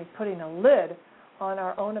literally putting a lid on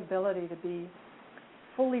our own ability to be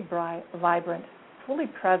fully bright, vibrant, fully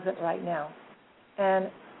present right now.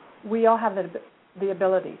 And we all have the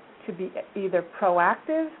ability to be either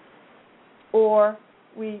proactive or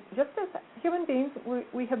we, just as human beings,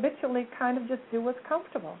 we habitually kind of just do what's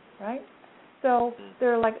comfortable, right? So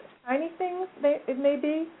there are like tiny things, it may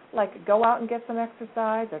be, like go out and get some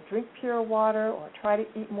exercise or drink pure water or try to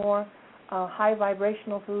eat more high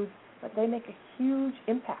vibrational foods, but they make a huge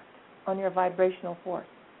impact on your vibrational force,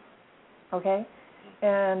 okay?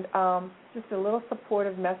 And just a little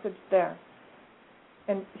supportive message there.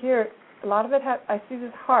 And here, a lot of it, I see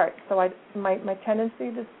this heart, so my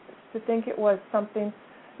tendency to think it was something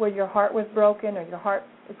where your heart was broken or your heart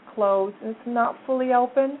is closed and it's not fully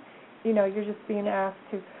open. You know, you're just being asked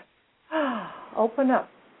to open up.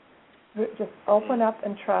 Just open up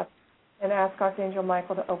and trust and ask Archangel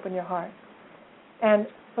Michael to open your heart. And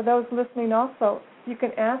for those listening also, you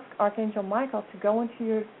can ask Archangel Michael to go into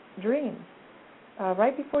your dreams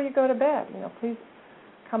right before you go to bed. You know, please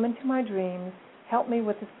come into my dreams. Help me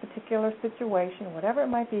with this particular situation, whatever it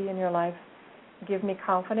might be in your life. Give me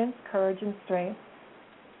confidence, courage, and strength.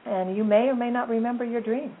 And you may or may not remember your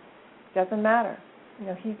dream. Doesn't matter. You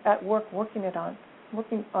know, he's at work working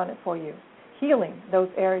on it for you, healing those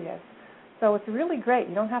areas. So it's really great.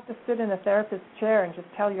 You don't have to sit in a therapist's chair and just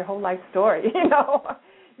tell your whole life story. You know,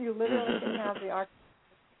 you literally can have the architect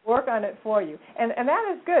work on it for you, and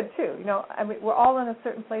that is good too. You know, I mean, we're all in a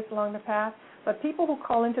certain place along the path, but people who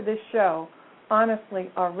call into this show honestly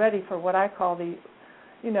are ready for what I call the,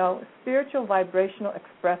 you know, spiritual vibrational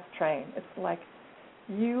express train. It's like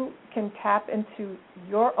you can tap into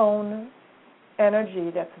your own energy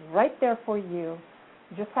that's right there for you.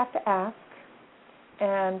 You just have to ask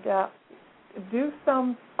and do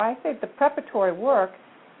some, I say, the preparatory work.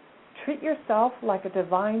 Treat yourself like a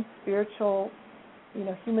divine spiritual, you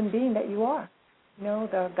know, human being that you are. You know,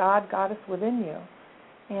 the God, goddess within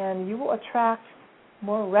you. And you will attract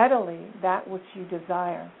more readily that which you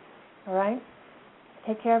desire. All right?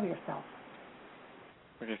 Take care of yourself.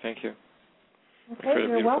 Okay, thank you. Okay,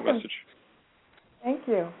 you're welcome. Message. Thank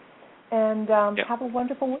you. And have a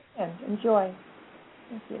wonderful weekend. Enjoy.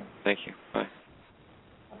 Thank you. Thank you. Bye.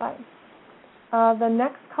 Bye. The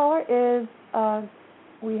next caller is,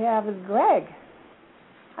 we have is Greg.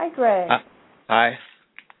 Hi, Greg. Hi.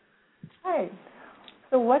 Hi.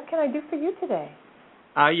 So what can I do for you today?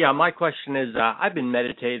 Yeah, my question is, I've been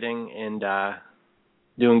meditating and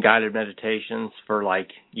doing guided meditations for like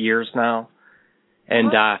years now.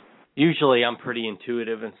 And usually I'm pretty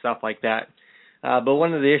intuitive and stuff like that. But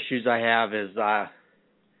one of the issues I have is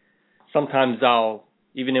sometimes I'll,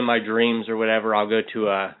 even in my dreams or whatever, I'll go to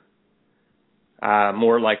a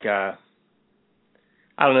more like a,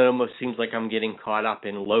 I don't know, it almost seems like I'm getting caught up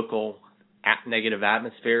in local negative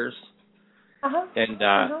atmospheres. And,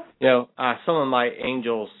 you know, some of my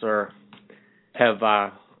angels have,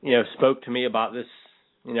 you know, spoke to me about this,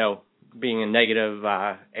 you know, being a negative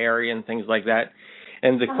area and things like that.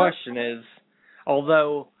 And the question is,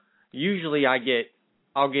 although usually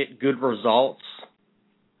I'll get good results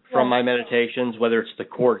from my meditations, whether it's the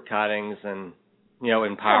cord cuttings and, you know,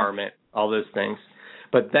 empowerment, all those things.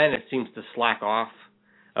 But then it seems to slack off,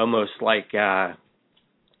 almost like, you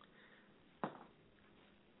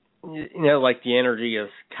know, like the energy is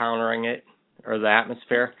countering it or the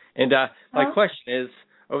atmosphere. And my question is,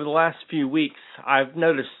 over the last few weeks, I've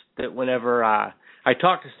noticed that whenever I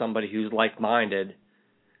talk to somebody who's like-minded,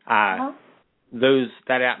 that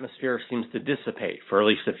atmosphere seems to dissipate for at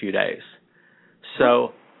least a few days.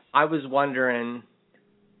 So I was wondering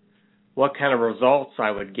what kind of results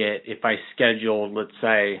I would get if I scheduled, let's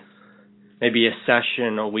say, maybe a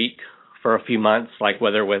session a week for a few months, like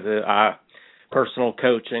whether with personal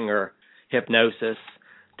coaching or hypnosis,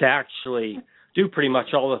 to actually do pretty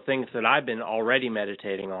much all the things that I've been already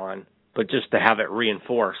meditating on, but just to have it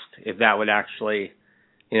reinforced, if that would actually,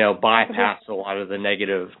 you know, bypass a lot of the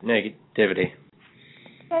negativity.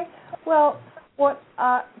 Okay. Well,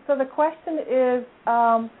 so the question is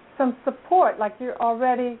some support, like you're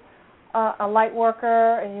already a light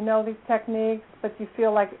worker and you know these techniques, but you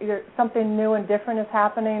feel like something new and different is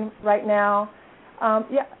happening right now.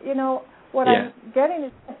 What I'm getting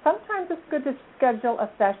is sometimes it's good to schedule a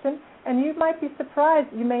session, and you might be surprised.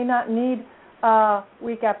 You may not need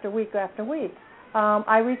week after week after week.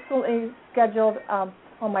 I recently scheduled,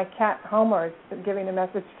 my cat Homer is giving a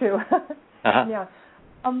message too. Yeah.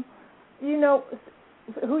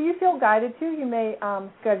 Who you feel guided to, you may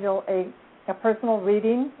schedule a personal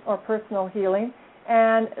reading or personal healing,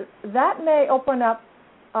 and that may open up,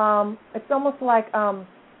 it's almost like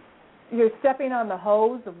you're stepping on the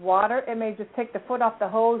hose of water. It may just take the foot off the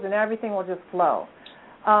hose and everything will just flow.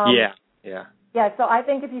 Yeah, so I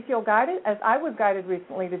think if you feel guided, as I was guided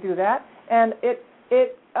recently to do that, and it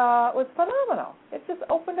was phenomenal. It just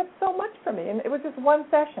opened up so much for me, and it was just one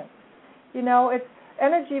session. It's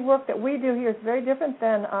energy work that we do here is very different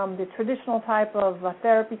than the traditional type of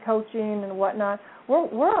therapy coaching and whatnot. We're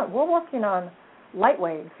working on light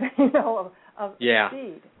waves, of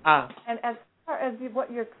speed. And as far as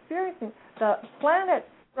what you're experiencing, the planet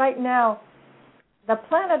right now, the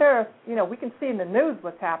planet Earth, we can see in the news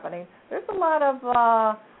what's happening. There's a lot of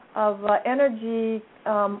energy.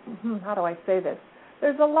 How do I say this?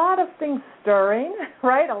 There's a lot of things stirring,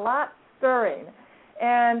 right? A lot stirring,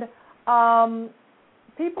 and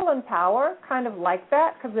people in power kind of like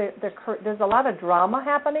that because there's a lot of drama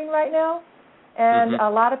happening right now, and a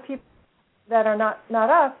lot of people that are not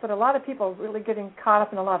us, but a lot of people are really getting caught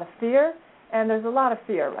up in a lot of fear, and there's a lot of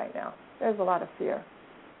fear right now. There's a lot of fear,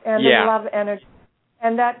 and there's a lot of energy,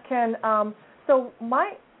 and that can.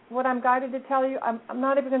 What I'm guided to tell you, I'm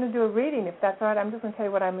not even going to do a reading if that's all right. I'm just going to tell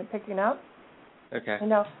you what I'm picking up. Okay.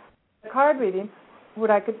 The card reading,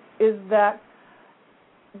 is that.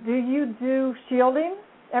 Do you do shielding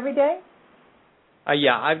every day?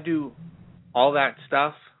 Yeah, I do all that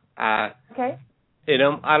stuff. Okay. I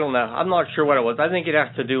don't know. I'm not sure what it was. I think it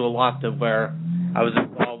has to do a lot with where I was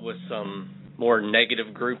involved with some more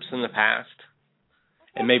negative groups in the past,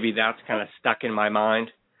 and maybe that's kind of stuck in my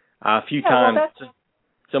mind a few times.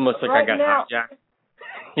 It's almost like I got hijacked.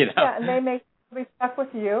 Yeah, and they may be stuck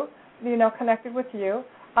with you, connected with you.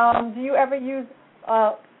 Do you ever use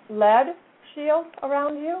lead shield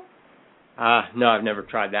around you? No, I've never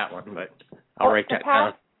tried that one, but I'll write that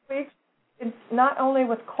down. It's not only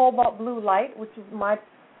with cobalt blue light,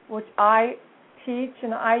 which I teach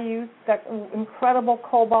and I use, that incredible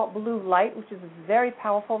cobalt blue light, which is very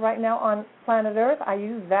powerful right now on planet Earth. I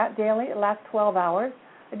use that daily. It lasts 12 hours.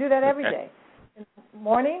 I do that every day, in the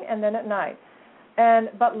morning and then at night.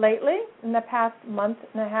 But lately, in the past month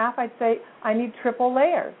and a half, I'd say I need triple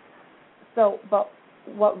layers. But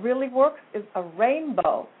what really works is a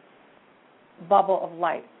rainbow bubble of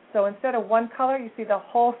light. So instead of one color, you see the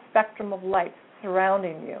whole spectrum of light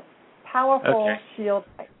surrounding you. Powerful shield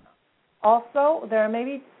light. Also, there are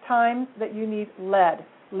maybe times that you need lead.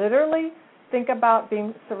 Literally, think about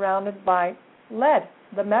being surrounded by lead,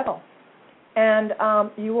 the metal. And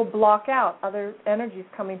you will block out other energies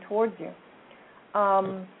coming towards you.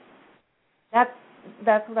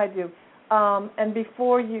 That's what I do. And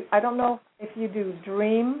before I don't know if you do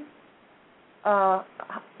dream,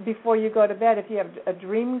 before you go to bed, if you have a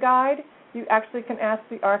dream guide, you actually can ask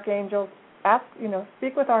the archangels,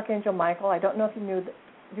 speak with Archangel Michael. I don't know if you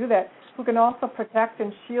do that, who can also protect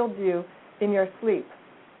and shield you in your sleep.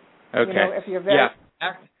 Okay. If you're very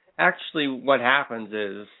Actually, what happens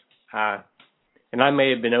is, and I may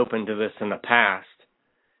have been open to this in the past,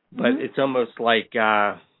 but it's almost like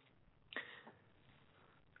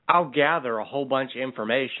I'll gather a whole bunch of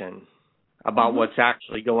information about what's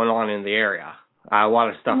actually going on in the area. A lot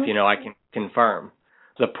of stuff, I can confirm.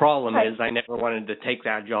 The problem is I never wanted to take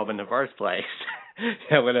that job in the first place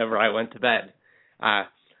whenever I went to bed.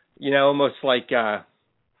 Almost like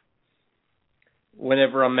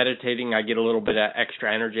whenever I'm meditating, I get a little bit of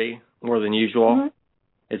extra energy, more than usual.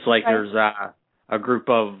 It's like there's a group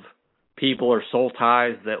of people or soul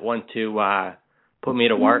ties that want to put me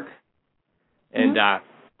to work. And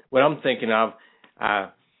what I'm thinking of,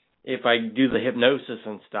 if I do the hypnosis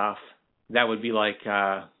and stuff, that would be like,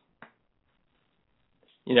 to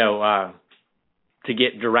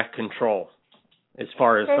get direct control. As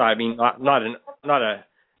far as, I mean, not a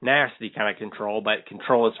nasty kind of control, but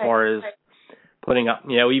control as far as putting up,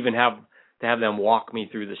 even have them walk me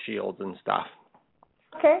through the shields and stuff.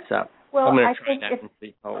 Okay. So well, I'm going I to try think that and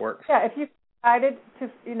see how it works. Yeah, if you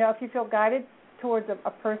feel guided towards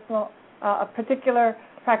a personal, a particular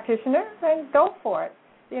practitioner, then go for it.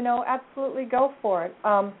 Absolutely go for it.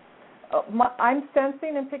 I'm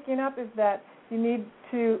sensing and picking up is that you need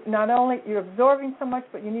to you're absorbing so much,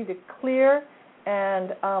 but you need to clear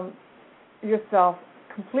and yourself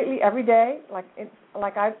completely every day. Like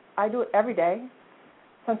I do it every day,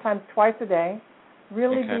 sometimes twice a day.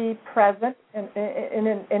 Really be present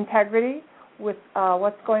in integrity with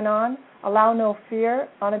what's going on. Allow no fear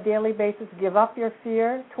on a daily basis. Give up your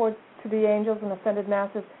fear to the angels and ascended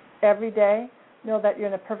masters every day. Know that you're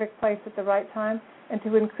in a perfect place at the right time, and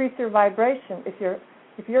to increase your vibration. If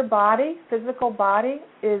your body, physical body,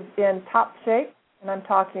 is in top shape, and I'm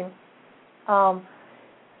talking,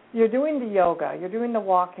 you're doing the yoga, you're doing the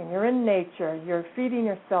walking, you're in nature, you're feeding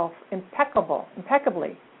yourself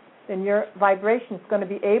impeccably, then your vibration is going to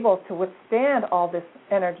be able to withstand all this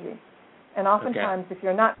energy. And oftentimes, if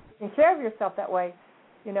you're not taking care of yourself that way,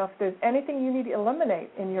 if there's anything you need to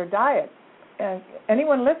eliminate in your diet, and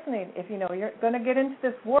anyone listening, if you're going to get into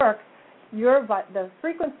this work, the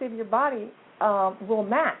frequency of your body will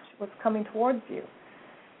match what's coming towards you.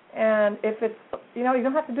 And if it's, you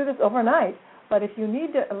don't have to do this overnight, but if you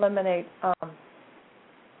need to eliminate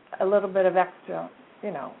a little bit of extra,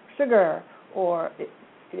 sugar or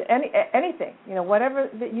anything, whatever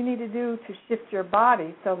that you need to do to shift your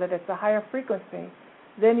body so that it's a higher frequency,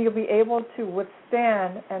 then you'll be able to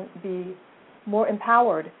withstand and be more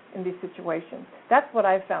empowered in these situations. That's what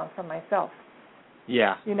I've found for myself.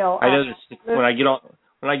 Yeah, I notice when I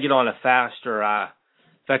get on a fast or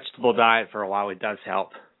vegetable diet for a while, it does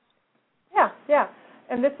help. Yeah,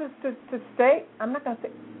 and this is to stay. I'm going to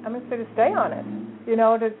say to stay on it.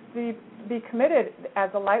 To be committed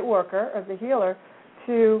as a light worker, as a healer,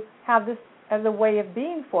 to have this as a way of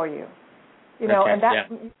being for you. And that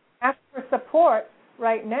you ask for support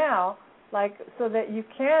right now, so that you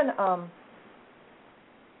can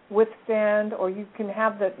withstand, or you can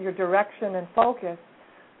have your direction and focus,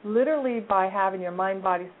 literally by having your mind,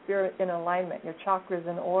 body, spirit in alignment, your chakras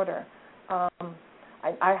in order.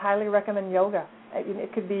 I highly recommend yoga.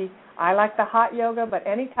 It could be, I like the hot yoga, but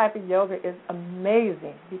any type of yoga is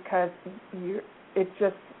amazing because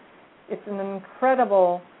it's an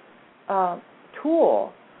incredible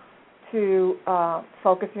tool to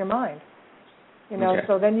focus your mind.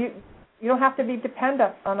 So then you don't have to be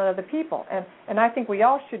dependent on other people. And I think we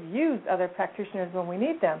all should use other practitioners when we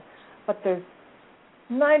need them. But there's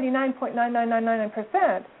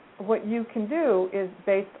 99.9999% of what you can do is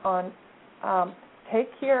based on take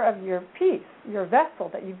care of your piece, your vessel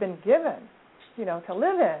that you've been given, to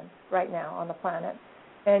live in right now on the planet.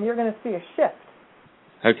 And you're going to see a shift.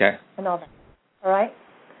 Okay. And all that. All right?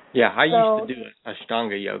 Yeah, I used to do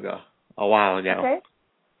Ashtanga yoga a while ago.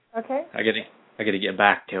 Okay. I got to get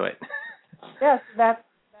back to it. Yes, that's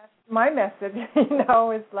my message.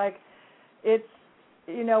 It's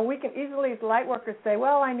we can easily as light workers say,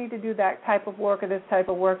 well, I need to do that type of work or this type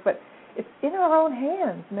of work, but it's in our own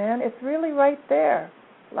hands, man. It's really right there.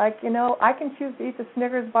 I can choose to eat the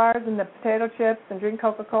Snickers bars and the potato chips and drink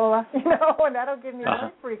Coca-Cola, and that'll give me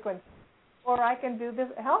one frequency. Or I can do this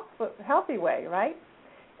healthy way, right?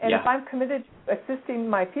 And if I'm committed to assisting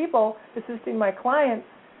my people, assisting my clients,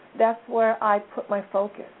 that's where I put my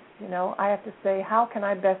focus. I have to say, how can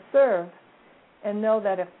I best serve, and know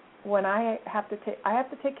that when I have to take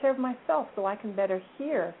care of myself so I can better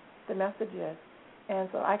hear the messages, and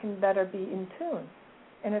so I can better be in tune.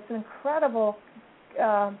 And it's an incredible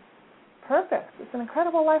purpose. It's an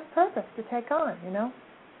incredible life purpose to take on.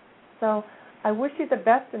 So I wish you the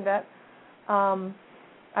best in that.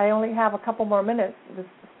 I only have a couple more minutes. This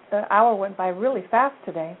hour went by really fast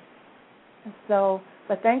today. So,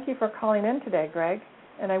 but thank you for calling in today, Greg,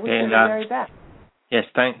 and I wish you the very best. Yes,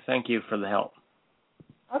 thank you for the help.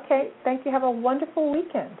 Okay, thank you. Have a wonderful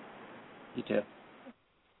weekend. You too.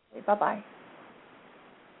 Okay, bye-bye.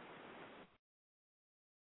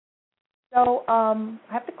 So I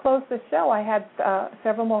have to close the show. I had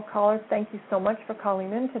several more callers. Thank you so much for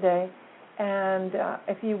calling in today. And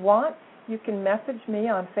if you want, you can message me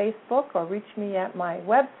on Facebook or reach me at my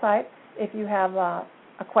website if you have a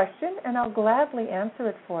question, and I'll gladly answer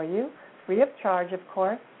it for you, free of charge, of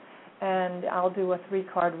course. And I'll do a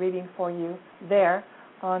 3-card reading for you there.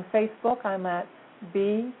 On Facebook, I'm at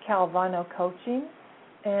B. Calvano Coaching,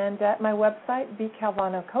 and at my website,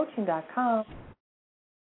 bcalvanocoaching.com.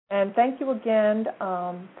 And thank you again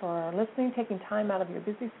for listening, taking time out of your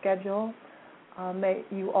busy schedule. May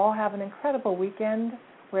you all have an incredible weekend.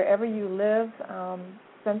 Wherever you live,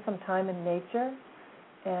 spend some time in nature.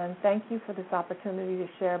 And thank you for this opportunity to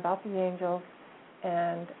share about the angels.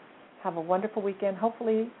 And have a wonderful weekend.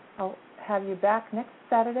 Hopefully, I'll have you back next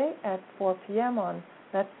Saturday at 4 p.m. on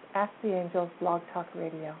Let's Ask the Angels Blog Talk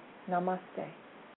Radio. Namaste.